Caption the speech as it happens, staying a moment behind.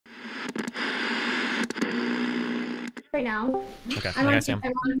right now. Okay, I'm I on, guess I'm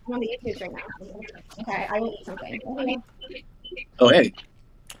on the ensued right now. Okay, I will eat something. Okay. Oh, hey.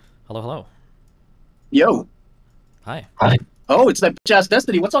 Hello, hello. Yo. Hi. Hi. Oh, it's that bitch-ass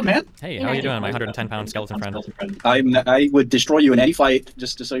Destiny. What's up, man? Hey, how are you doing, my 110-pound skeleton friend? I would destroy you in any fight,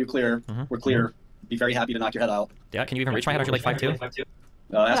 just so you're clear. Mm-hmm. We're clear. Be very happy to knock your head out. Yeah, can you even reach my head? Aren't you like 5'2"?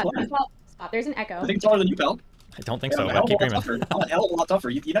 That's fine. Stop, there's an echo. I think it's taller than you, pal. I don't think Yeah, so, I'm but keep dreaming. a hell of a lot tougher.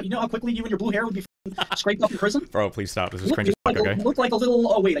 You know how quickly you and your blue hair would be scraped up in prison? Bro, please stop. This is cringe as fuck, okay? You look like a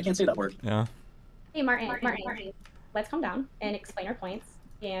little... Oh, wait, I can't say that word. Yeah. Hey, Martin, let's calm down and explain our points.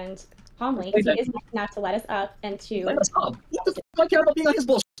 And calmly, because he is nice enough to let us up and to... Let us up? What the fuck do I care about being on his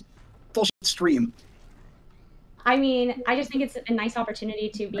bullshit stream? I mean, I just think it's a nice opportunity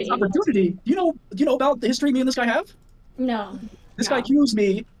to be... Nice opportunity? Do you know about the history me and this guy have? No. This guy accused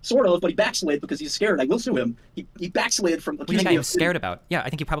me, sort of, but he backslid because he's scared. I will sue him. He backslid from... What do you think I am scared about? Yeah, I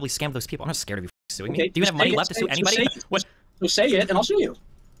think you probably scammed those people. I'm not scared of you suing me. Do you have money left to sue anybody? So say it, and I'll sue you.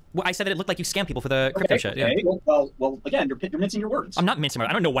 Well, I said that it looked like you scammed people for the crypto shit. Yeah. Okay. Well, again, you're mincing your words. I'm not mincing my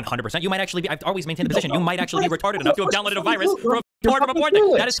words. I don't know 100%. You might actually be... I've always maintained the position. You might actually be retarded enough to have downloaded a virus from a porn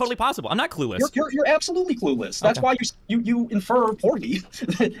thing. That is totally possible. I'm not clueless. You're absolutely clueless. That's why you infer poorly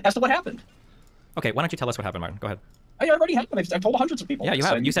as to what happened. Okay, why don't you tell us what happened, Martin? Go ahead. I already have. I've told hundreds of people. Yeah, you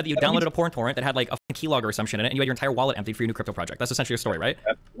have. You said that you downloaded a porn torrent that had like a keylogger or some shit in it, and you had your entire wallet empty for your new crypto project. That's essentially your story, right?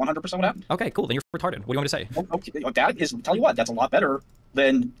 100% what happened. Okay, cool. Then you're retarded. What do you want me to say? Okay, that is. Tell you what, that's a lot better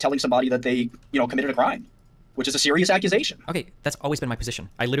than telling somebody that they, committed a crime, which is a serious accusation. Okay, that's always been my position.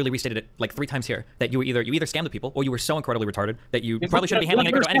 I literally restated it like 3 times here that you either scammed the people or you were so incredibly retarded that you probably shouldn't be handling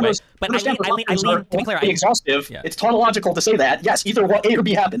any crypto anyway. But I lean, to be clear, exhaustive. Yeah. It's tautological to say that. Yes, either A or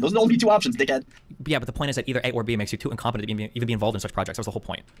B happened. Those are the only 2 options, dickhead. Yeah, but the point is that either A or B makes you too incompetent to even be involved in such projects. That was the whole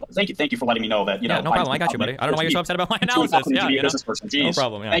point. Well, thank you for letting me know that. Yeah, no problem. I got you, buddy. I don't know why you're so upset about my analysis. Yeah, no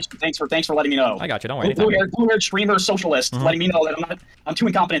problem. Yeah. Thanks for letting me know. I got you. Don't worry. Blue-haired streamer socialist, letting me know that I'm too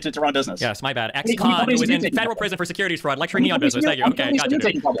incompetent to run a business. Yes, my bad. Ex-con who was in federal prison for securities fraud, lecturing me on business. Thank you. Okay, got you.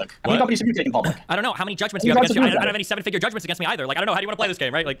 How many companies have you taken public? I don't know. How many judgments do you have against you? I don't have any 7-figure judgments against me either. Like, I don't know. How do you want to play this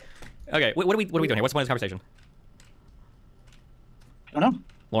game, right? Like, okay, what are we doing here? What's the point of this conversation? I don't know.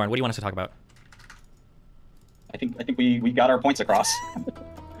 Lauren, what do you want us to talk about? I think we got our points across.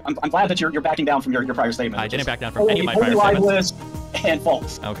 I'm glad that you're backing down from your prior statement. I didn't back down from any of my prior statements. Libelous and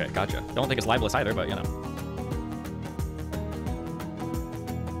false. Okay, gotcha. Don't think it's libelous either, but you know.